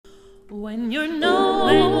When you're known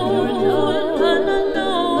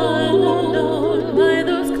by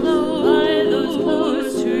those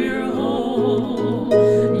close to your home,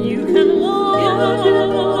 you can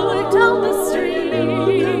walk down the street.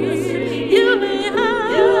 You may happen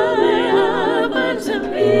to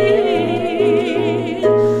be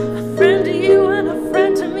a friend to you and a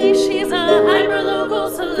friend to me. She's a hyper-local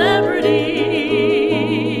celebrity.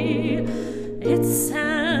 It's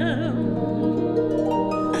Sam.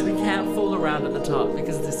 We can't fool around at the top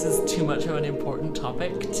because this is too much of an important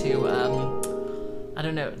topic to, I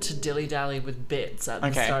don't know, to dilly-dally with bits at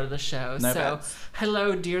the start of the show. No so, bits.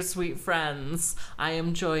 hello, dear sweet friends. I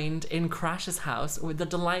am joined in Crash's house with the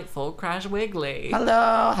delightful Crash Wiggly.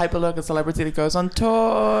 Hello, hyperlocal celebrity that goes on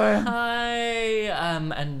tour. Hi,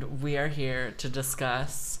 and we are here to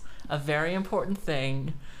discuss a very important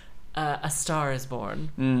thing. A Star is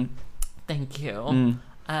Born. Thank you.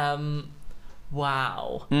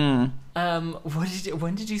 Wow.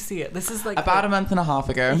 When did you see it? This is like About a month and a half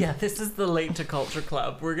ago. Yeah, this is the Late to Culture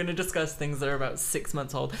Club. We're gonna discuss things that are about 6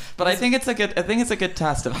 months old. But I think it's a good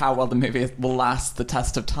test of how well the movie will last the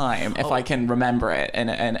test of time if I can remember it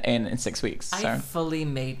in 6 weeks. So. I fully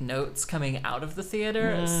made notes coming out of the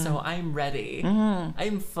theater, so I'm ready.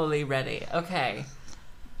 I'm fully ready. Okay.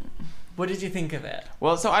 What did you think of it?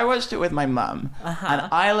 Well, so I watched it with my mum, and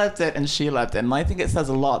I loved it and she loved it, and I think it says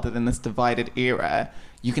a lot that in this divided era,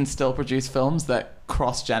 you can still produce films that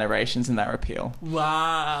cross generations in their appeal.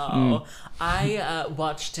 Wow. I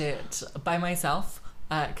watched it by myself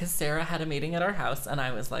because Sarah had a meeting at our house, and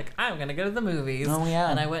I was like, I'm going to go to the movies. Oh,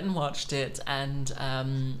 yeah. And I went and watched it, and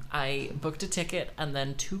I booked a ticket, and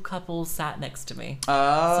then 2 couples sat next to me.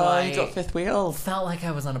 Oh, So you got fifth wheel. Felt like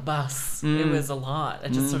I was on a bus. It was a lot. I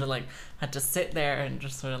just sort of like had to sit there and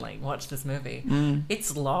just sort of like watch this movie.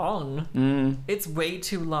 It's long. It's way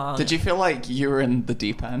too long. Did you feel like you were in the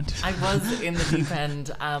deep end? I was in the deep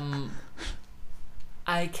end.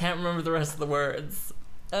 I can't remember the rest of the words.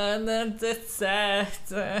 And then it said,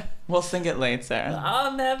 We'll sing it later.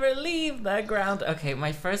 I'll never leave the ground. Okay,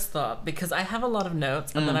 my first thought, because I have a lot of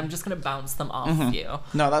notes, and then I'm just going to bounce them off you.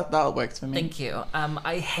 No, that'll work for me. Thank you.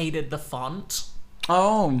 I hated the font.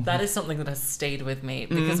 Oh. That is something that has stayed with me,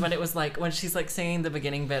 because when it was like, when she's like singing the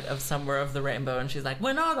beginning bit of Somewhere of the Rainbow, and she's like,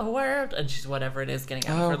 when all the world, and she's whatever it is, getting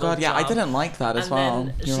out of her Oh little god, yeah, I job. didn't like that as well.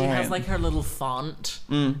 And then You're she right. has like her little font,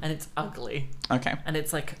 and it's ugly. Okay. And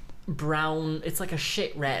it's like brown, it's like a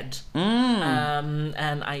shit red. And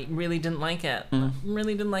I really didn't like it.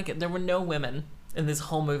 Really didn't like it. There were no women in this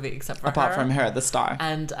whole movie except for Apart her. from her, the star.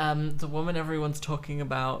 And the woman everyone's talking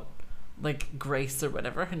about, like Grace or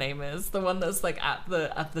whatever her name is, the one that's like at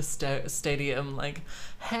the stadium, like,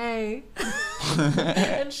 hey,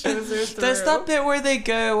 and shows her through. There's that bit where they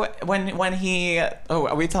go when he. Oh,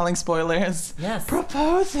 are we telling spoilers? Yes.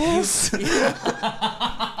 Proposes.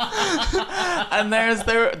 And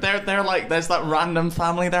they're like there's that random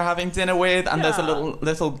family they're having dinner with, and there's a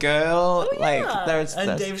little girl. Oh, like yeah. there's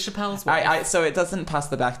and Dave Chappelle's wife. so it doesn't pass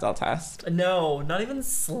the Bechdel test. No, not even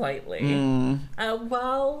slightly.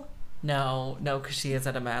 Well, no, because she is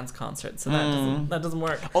at a man's concert, so that doesn't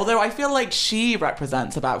work. Although I feel like she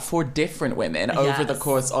represents about 4 different women over the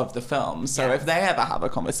course of the film. So if they ever have a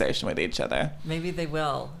conversation with each other, Maybe they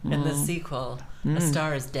will in the sequel. A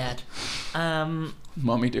Star is Dead.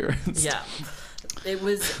 Mommy dearest. Yeah. It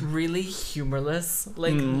was really humorless.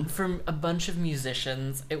 Like, from a bunch of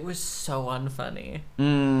musicians, it was so unfunny.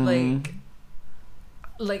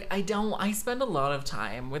 Like I spend a lot of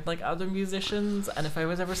time with like other musicians, and if I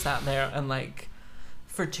was ever sat there and like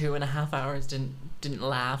for 2.5 hours didn't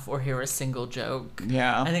laugh or hear a single joke,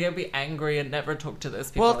 Yeah. I think I'd be angry and never talk to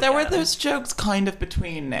those people. Well, there were again. those jokes kind of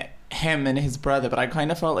between him and his brother, but I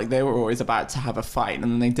kind of felt like they were always about to have a fight, and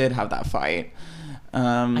then they did have that fight.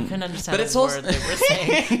 I couldn't understand but it's a also word they were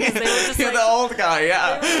saying. 'Cause they were just You're like, the old guy,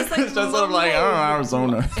 yeah. they were just, like, It's just sort of like, oh,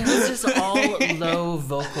 Arizona. It was just all low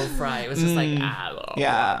vocal fry. It was just like,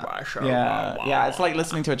 Yeah. It's like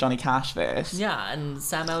listening to a Johnny Cash verse. Yeah, and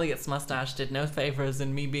Sam Elliott's mustache did no favors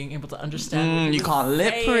in me being able to understand. What he You was can't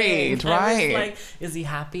lip saying. read, I was right? like, is he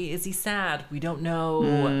happy? Is he sad? We don't know.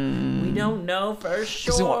 We don't know for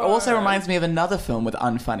sure. So it also reminds me of another film with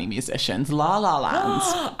unfunny musicians, La La Land.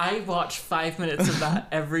 I watch 5 minutes of that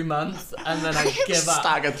every month, and then I give up.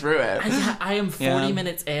 Stagger through it. I am 40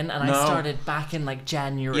 minutes in, and I started back in like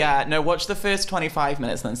January. Yeah, no, watch the first 25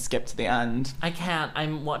 minutes, then skip to the end. I can't.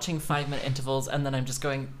 I'm watching 5-minute intervals, and then I'm just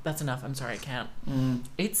going, that's enough. I'm sorry, I can't.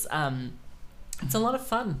 It's a lot of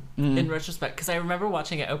fun in retrospect, because I remember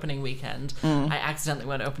watching it opening weekend. I accidentally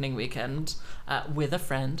went opening weekend with a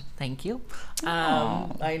friend. Thank you.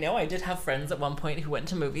 I know I did have friends at one point who went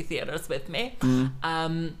to movie theaters with me.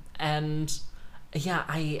 And yeah,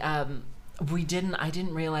 I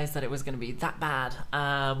didn't realize that it was going to be that bad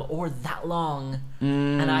or that long.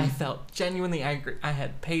 And I felt genuinely angry. I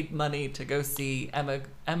had paid money to go see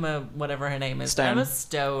Emma, whatever her name is, Emma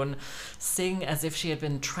Stone, sing as if she had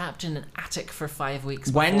been trapped in an attic for 5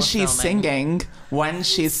 weeks when she's singing.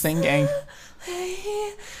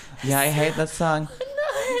 Yeah, I hate that song.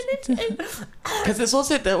 Because it's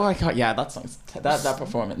also that song, that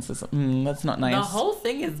performance is that's not nice. The whole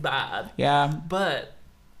thing is bad. Yeah, but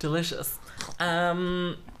delicious.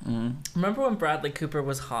 Remember when Bradley Cooper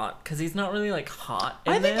was hot? Because he's not really like hot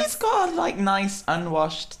in I think he's got like nice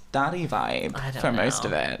unwashed daddy vibe for most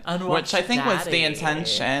of it, which I think was the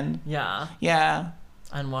intention. Yeah,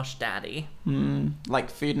 unwashed daddy.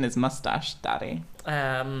 Like food in his mustache daddy.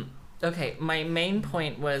 Okay, my main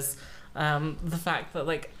point was the fact that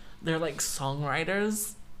like they're like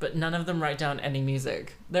songwriters, but none of them write down any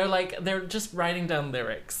music. They're just writing down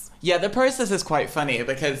lyrics. Yeah, the process is quite funny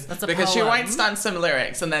because she writes down some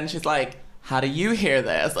lyrics and then she's like, how do you hear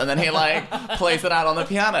this? And then he like plays it out on the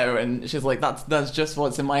piano and she's like, that's just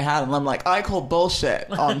what's in my head. And I'm like, I call bullshit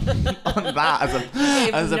on that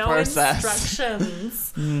as a process.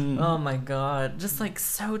 Instructions. Oh my god, just like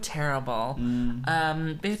so terrible.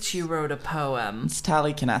 Bitch, you wrote a poem. It's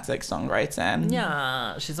telekinetic songwriting.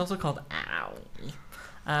 Yeah, she's also called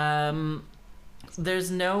Ow.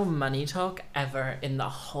 There's no money talk ever in the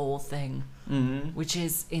whole thing, which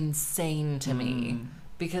is insane to me.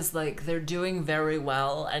 Because, like, they're doing very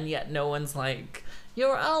well, and yet no one's like,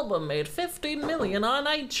 your album made 15 million on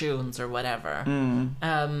iTunes or whatever.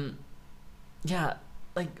 Yeah,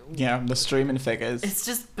 like... Yeah, the streaming figures. It's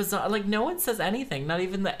just bizarre. Like, no one says anything, not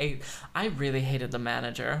even the... I really hated the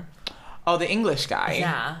manager. Oh, the English guy?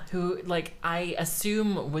 Yeah, who, like, I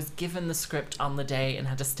assume was given the script on the day and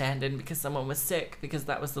had to stand in because someone was sick, because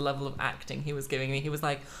that was the level of acting he was giving me. He was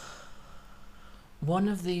like... One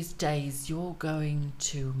of these days you're going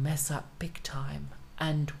to mess up big time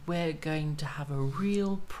and we're going to have a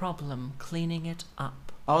real problem cleaning it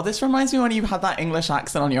up. Oh, this reminds me when you had that English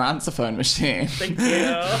accent on your answer phone machine. Thank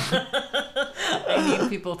you. I need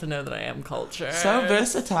people to know that I am cultured. So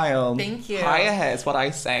versatile. Thank you. Higher hair is what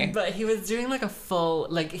I say. But he was doing like a full,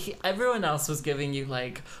 like everyone else was giving you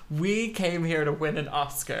like, we came here to win an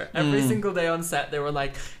Oscar. Every single day on set they were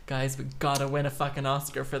like, guys, we gotta win a fucking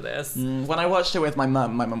Oscar for this. When I watched it with my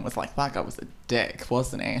mum was like, that guy was a dick,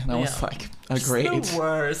 wasn't he? And I was like, agreed. Just the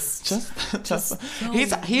worst.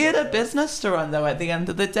 He had a business to run though at the end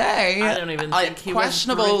of the day. I don't even think he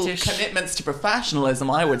questionable was British. Commitments to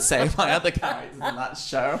professionalism, I would say, by other guys in that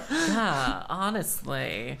show. Yeah,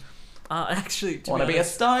 honestly. Actually, want to be a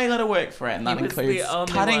star, you gotta work for it, and that includes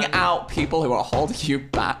cutting out people who are holding you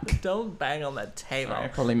back. Don't bang on the table. Sorry, I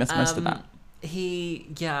probably missed most of that.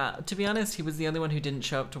 To be honest, he was the only one who didn't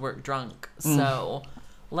show up to work drunk. So,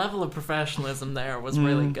 level of professionalism there was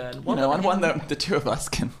really good. And one that the two of us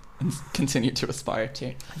can continue to aspire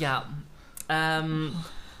to. Yeah.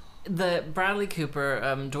 The Bradley Cooper,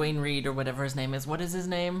 Dwayne Reed or whatever his name is. What is his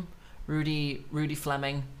name? Rudy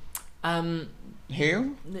Fleming.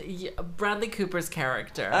 Who? Bradley Cooper's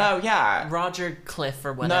character. Oh, yeah. Roger Cliff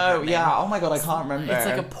or whatever. No, yeah. Oh my god, I can't remember. It's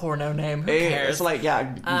like a porno name. Who cares? It's like,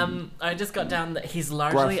 yeah. I just got down that he's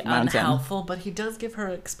largely unhelpful, but he does give her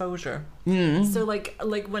exposure. So like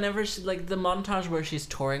whenever she, like the montage where she's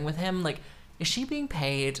touring with him, like, is she being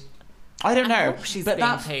paid? I don't know. I hope she's being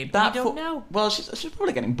paid. I don't know. Well, she's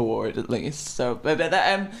probably getting bored at least. So, but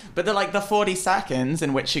they're like the 40 seconds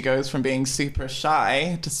in which she goes from being super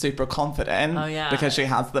shy to super confident. Oh yeah. Because she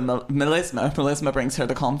has the melisma. Melisma brings her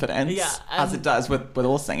the confidence. Yeah. As it does with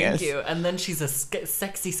all singers. Thank you. And then she's a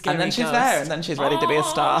sexy, scary And then she's ghost. There, and then she's ready to be a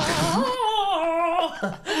star.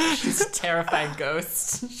 She's a terrifying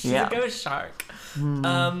ghost. She's a ghost shark.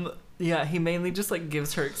 Yeah, he mainly just like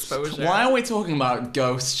gives her exposure. Why are we talking about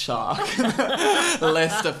Ghost Shark?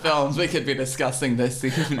 List of films we could be discussing this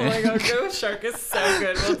evening. Oh my god, Ghost Shark is so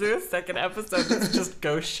good. We'll do a second episode that's just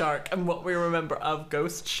Ghost Shark and what we remember of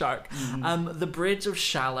Ghost Shark. The Bridge of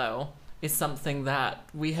Shallow is something that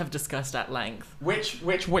we have discussed at length. Which oh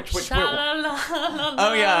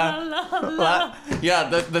yeah. Yeah,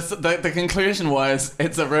 the conclusion was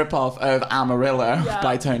it's a ripoff of Amarillo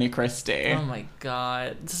by Tony Christie. Oh my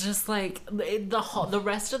god. It's just like the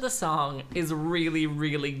rest of the song is really,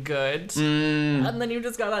 really good. And then you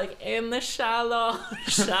just got like in the shallow.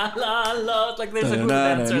 Like there's a good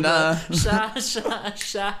answer.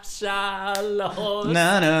 Shallow. No.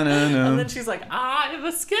 And then she's like, I'm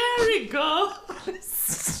a scary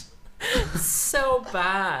ghost. So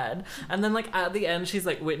bad. And then like at the end she's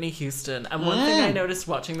like Whitney Houston. And one thing I noticed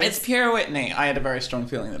watching this, it's pure Whitney. I had a very strong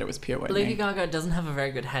feeling that it was pure Whitney. Lady Gaga doesn't have a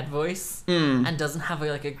very good head voice and doesn't have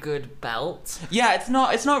like a good belt. Yeah, it's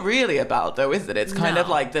not really a belt though, is it? It's kind of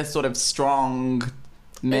like this sort of strong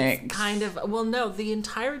mix. It's kind of, well, no, the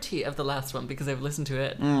entirety of the last one, because I've listened to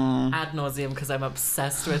it ad nauseum because I'm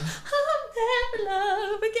obsessed with I'll never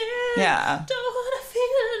love again. Yeah. Don't want to feel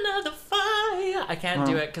another fire. I can't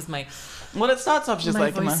do it because my Well, it starts off just my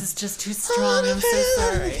like voice is just too strong. I'm so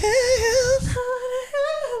sorry.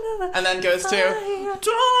 And then goes to don't want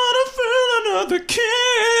to feel another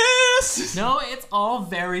kiss. No, it's all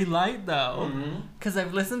very light though, because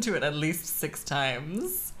I've listened to it at least 6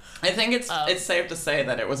 times. I think it's safe to say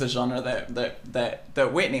that it was a genre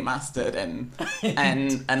that Whitney mastered and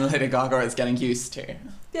Lady Gaga is getting used to.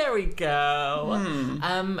 There we go.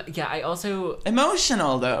 Yeah, I also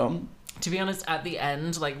emotional though. To be honest, at the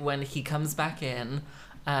end, like when he comes back in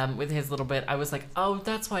with his little bit, I was like, oh,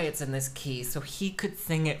 that's why it's in this key, so he could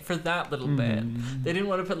sing it for that little bit. They didn't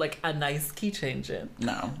want to put like a nice key change in.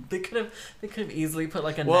 No, they could have easily put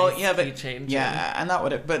like a nice key change. Yeah, and that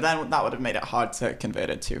would have made it hard to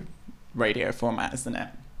convert it to radio format, isn't it?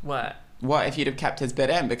 What if you'd have kept his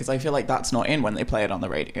bit in? Because I feel like that's not in when they play it on the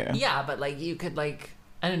radio. Yeah, but like you could like,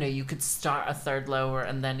 I don't know, you could start a third lower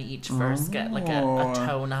and then each verse get like a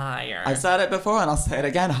tone higher. I said it before and I'll say it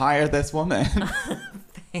again, hire this woman.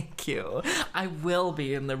 Thank you. I will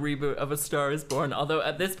be in the reboot of A Star Is Born, although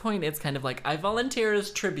at this point it's kind of like I volunteer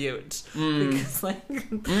as tribute because like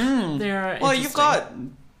they're well, you've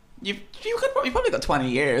probably got 20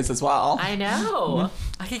 years as well. I know.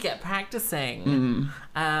 I could get practicing.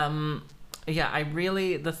 Yeah,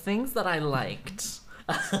 the things that I liked.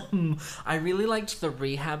 I really liked the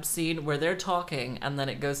rehab scene where they're talking and then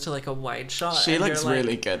it goes to like a wide shot. She looks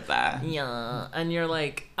really good there. Yeah, and you're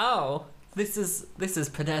like, oh, this is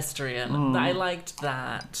pedestrian. I liked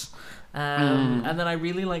that. And then I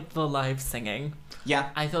really liked the live singing. Yeah.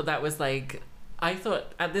 I thought that was like,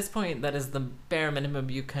 at this point that is the bare minimum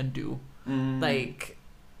you can do. Like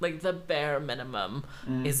the bare minimum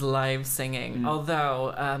is live singing.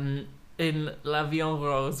 Although in La Vie en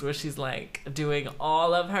Rose, where she's like doing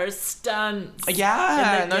all of her stunts.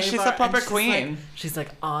 Yeah, no, she's a proper queen. She's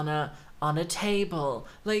like on a table,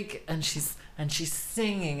 like, and she's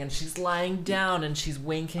singing and she's lying down and she's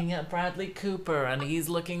winking at Bradley Cooper and he's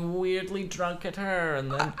looking weirdly drunk at her.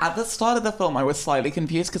 And then at the start of the film I was slightly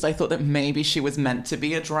confused because I thought that maybe she was meant to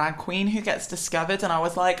be a drag queen who gets discovered, and I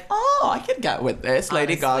was like, oh, I could get with this.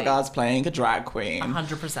 Honestly, Lady Gaga's playing a drag queen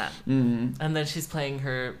 100%. And then she's playing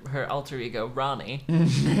her alter ego Ronnie.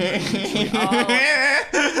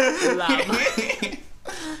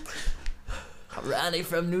 Ronnie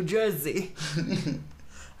from New Jersey.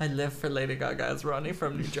 I live for Lady Gaga as Ronnie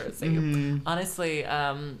from New Jersey. Honestly,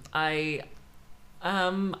 I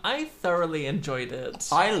thoroughly enjoyed it.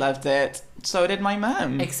 I loved it. So did my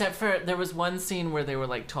mum. Except for there was one scene where they were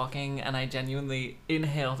like talking and I genuinely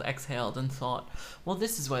inhaled, exhaled and thought, well,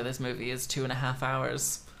 this is why this movie is 2.5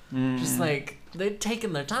 hours. Just like, they're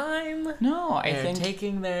taking their time. No, they're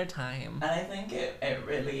taking their time. And I think it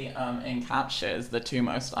really encaptures the two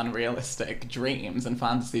most unrealistic dreams and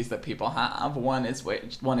fantasies that people have. One is where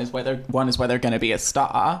they're going to be a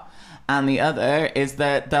star, and the other is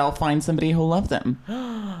that they'll find somebody who'll love them.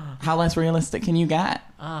 How less realistic can you get?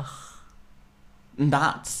 Ugh.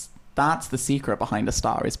 That's the secret behind A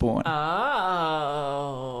Star Is Born.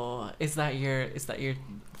 Oh, is that your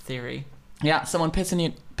theory? Yeah, someone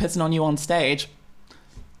pissing on you on stage.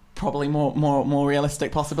 Probably more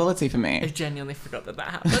realistic possibility for me. I genuinely forgot that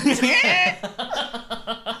happened.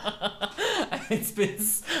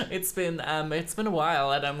 It's been a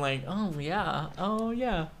while, and I'm like, oh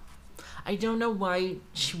yeah. I don't know why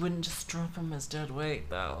she wouldn't just drop him as dead weight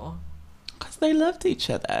though. Because they loved each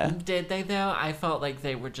other. Did they though? I felt like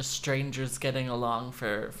they were just strangers getting along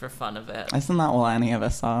for fun of it. Isn't that all any of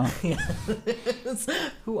us are? Yes.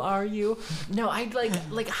 Who are you? No, I'd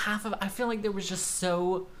like half of. I feel like there was just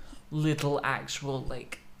so little actual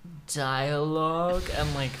like dialogue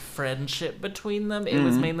and like friendship between them. It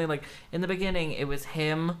was mainly like in the beginning it was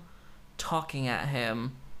him talking at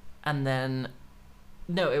him, and then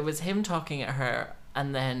it was him talking at her,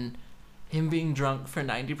 and then him being drunk for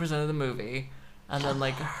 90% of the movie, and then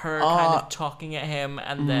like her kind of talking at him,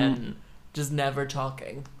 and then just never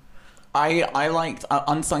talking. I liked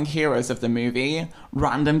Unsung Heroes of the movie,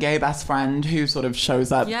 random gay best friend who sort of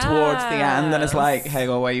shows up towards the end and is like, hey,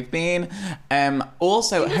 well, where you've been.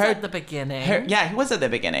 Also, he was at the beginning. He was at the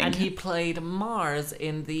beginning. And he played Mars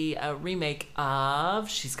in the remake of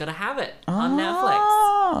She's Gotta Have It on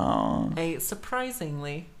Netflix.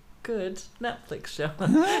 Surprisingly good Netflix show.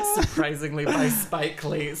 Surprisingly by Spike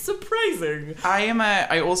Lee. Surprising.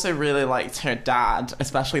 I also really liked her dad,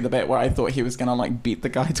 especially the bit where I thought he was gonna like beat the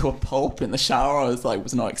guy to a pulp in the shower. I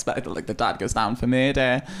was not expecting like the dad goes down for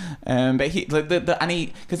murder. But he he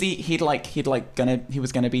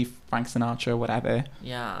was gonna be Frank Sinatra or whatever.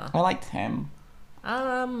 Yeah. I liked him.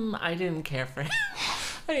 I didn't care for him.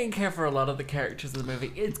 I didn't care for a lot of the characters of the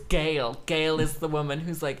movie. It's Gail. Gail is the woman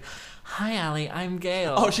who's like, "Hi, Allie, I'm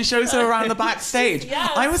Gail." Oh, she shows her around the backstage.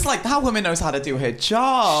 Yes. I was like, that woman knows how to do her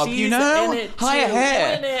job, She's you know? in it too. Hire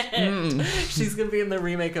her. In it. She's going to be in the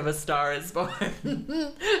remake of A Star is Born.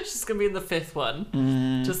 She's going to be in the 5th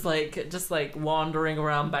one. Just like wandering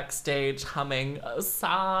around backstage humming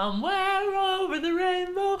 "Somewhere Over the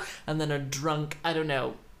Rainbow." And then a drunk, I don't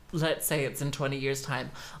know, let's say it's in 20 years'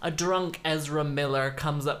 time, a drunk Ezra Miller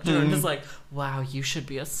comes up to her and is like, "Wow, you should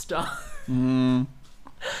be a star." And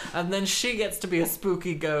then she gets to be a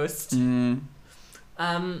spooky ghost.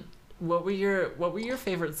 What were your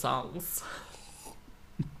favorite songs?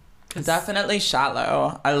 Definitely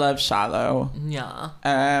Shallow. I love Shallow. Yeah.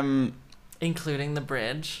 Including the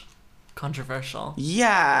bridge. Controversial.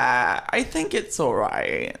 Yeah, I think it's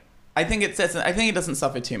alright. I think it doesn't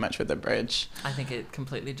suffer too much with the bridge. I think it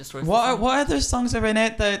completely destroys. What other songs are in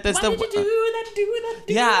it? There's Why did you do that?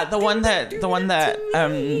 Yeah, the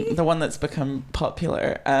one that's become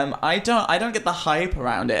popular. I don't get the hype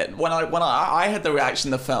around it. When I had the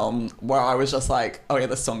reaction to the film where I was just like, oh yeah,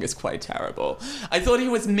 the song is quite terrible. I thought he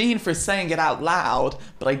was mean for saying it out loud,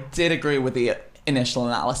 but I did agree with the initial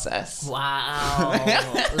analysis. Wow.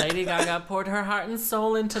 Lady Gaga poured her heart and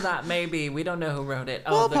soul into that. Maybe we don't know who wrote it.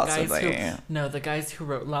 Oh, well, possibly. The guys who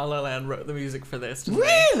wrote La La Land wrote the music for this. Really?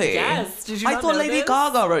 They? Yes. Did you? I thought Lady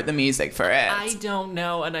Gaga wrote the music for it. I don't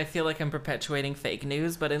know, and I feel like I'm perpetuating fake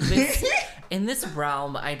news. But in this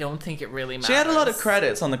realm, I don't think it really matters. She had a lot of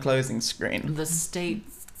credits on the closing screen. The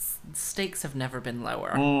stakes have never been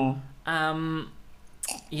lower.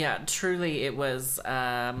 Yeah, truly, it was.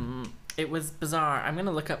 It was bizarre. I'm going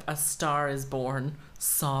to look up A Star is Born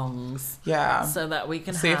songs. Yeah. So that we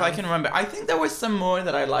can see if I can remember. I think there was some more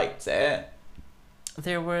that I liked it.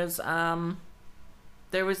 There was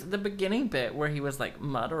the beginning bit where he was like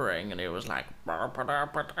muttering and it was like.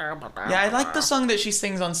 Yeah, I like the song that she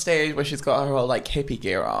sings on stage where she's got her whole like hippie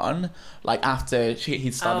gear on, like after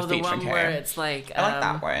he started featuring her. The one where it's like. I like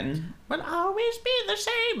that one. Will always be the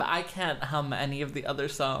same. I can't hum any of the other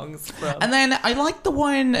songs from. And then I like the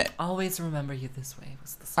one. Always Remember You This Way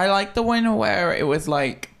was the song. I like the one where it was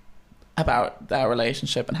like about their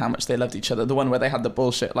relationship and how much they loved each other. The one where they had the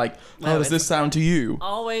bullshit like, how does this sound to you?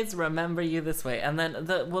 Always Remember You This Way. And then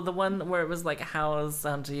the one where it was like, how does it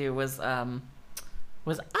sound to you was I'll Never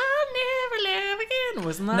Live Again.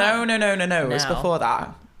 Wasn't that? No. It was before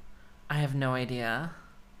that. I have no idea.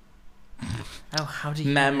 Oh, how do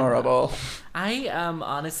you memorable remember? I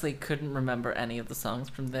honestly couldn't remember any of the songs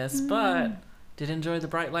from this, but did enjoy the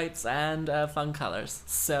bright lights and fun colors.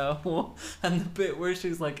 So, and the bit where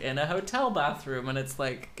she's like in a hotel bathroom and it's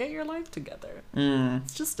like, get your life together.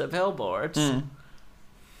 It's just a billboard.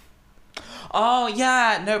 Oh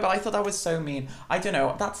yeah, no, but I thought that was so mean. I don't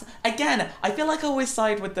know. That's again, I feel like I always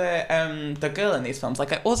side with the girl in these films.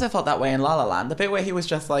 Like I also felt that way in La La Land. The bit where he was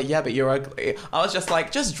just like, yeah, but you're ugly. I was just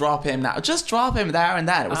like, just drop him now. Just drop him there and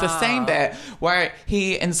then. It was the same bit where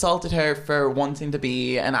he insulted her for wanting to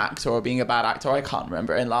be an actor or being a bad actor. I can't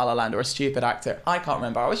remember in La La Land, or a stupid actor. I can't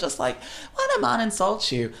remember. I was just like, when a man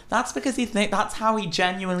insults you, that's because that's how he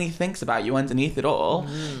genuinely thinks about you underneath it all.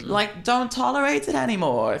 Like, don't tolerate it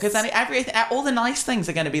anymore. Because all the nice things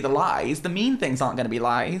are going to be the lies. The mean things aren't going to be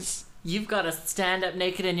lies. You've got to stand up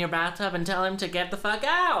naked in your bathtub and tell him to get the fuck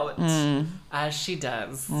out. As she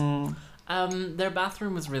does. Their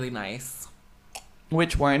bathroom was really nice.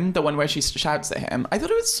 Which one? The one where she shouts at him? I thought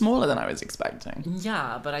it was smaller than I was expecting.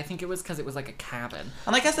 Yeah, but I think it was because it was like a cabin.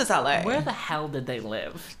 And I guess it's LA. Where the hell did they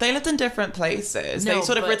live? They lived in different places. No, they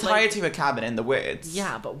sort of retired to a cabin in the woods.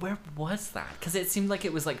 Yeah, but where was that? Because it seemed like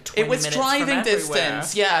it was like 20 minutes from everywhere. It was driving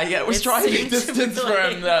distance. Yeah, it was driving distance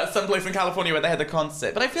from someplace in California where they had the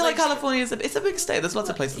concert. But I feel like California it's a big state. There's lots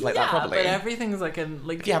of places like that probably. But everything's like in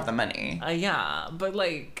like. If you have the money. Yeah, but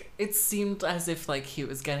like it seemed as if like he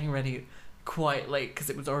was getting ready. Quite late because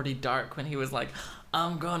it was already dark when he was like,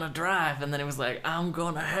 I'm gonna drive, and then it was like, I'm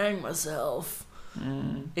gonna hang myself.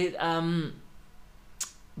 It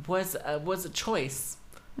was a choice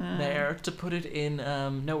there to put it in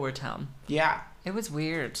Nowhere Town. Yeah, it was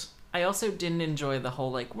weird. I also didn't enjoy the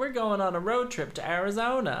whole like, we're going on a road trip to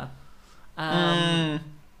Arizona,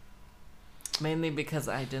 mainly because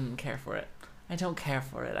I didn't care for it. I don't care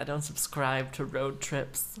for it. I don't subscribe to road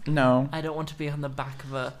trips. No. I don't want to be on the back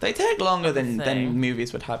of a... They take longer than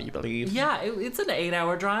movies would have you believe. Yeah, it's an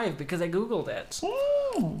 8-hour drive because I Googled it.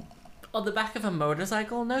 Ooh. On the back of a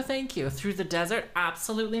motorcycle? No, thank you. Through the desert?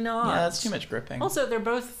 Absolutely not. Yeah, that's too much gripping. Also, they're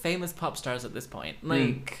both famous pop stars at this point.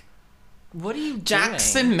 Like, what are you doing?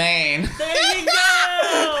 Jackson Maine. There you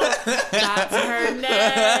go! That's her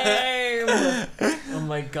name! Oh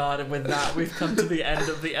my god, and with that, we've come to the end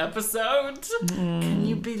of the episode. Can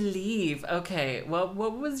you believe? Okay, well,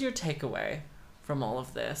 what was your takeaway from all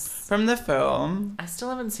of this? From the film? I still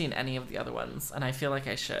haven't seen any of the other ones, and I feel like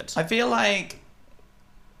I should. I feel like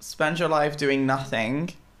spend your life doing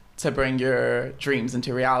nothing to bring your dreams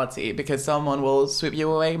into reality because someone will sweep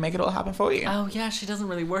you away and make it all happen for you. Oh yeah, she doesn't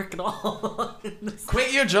really work at all.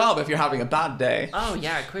 Quit your job if you're having a bad day. Oh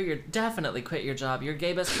yeah, definitely quit your job. Your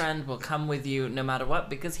gay best friend will come with you no matter what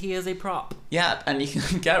because he is a prop. Yeah, and you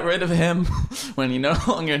can get rid of him when you no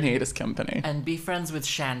longer need his company. And be friends with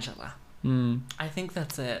Shangela. I think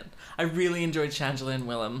that's it. I really enjoyed Shangela and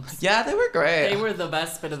Willem. Yeah, they were great. They were the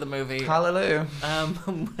best bit of the movie. Hallelujah.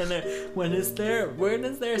 When is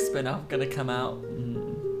their spin-off gonna come out?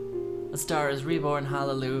 A Star is Reborn,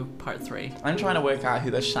 Hallelujah, Part 3. I'm trying to work out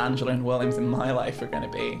who the Shangela and Williams in my life are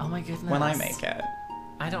gonna be. Oh my goodness. When I make it.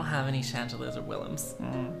 I don't have any Shangelas or Willems.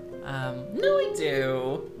 No, I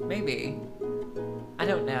do. Maybe. I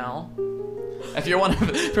don't know. If you're one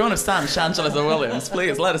of Stan's Shangelas or Williams,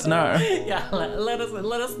 please let us know. Yeah, let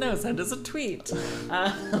us know. Send us a tweet.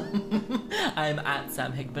 I'm at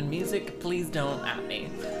Sam Hickman Music. Please don't at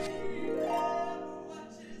me.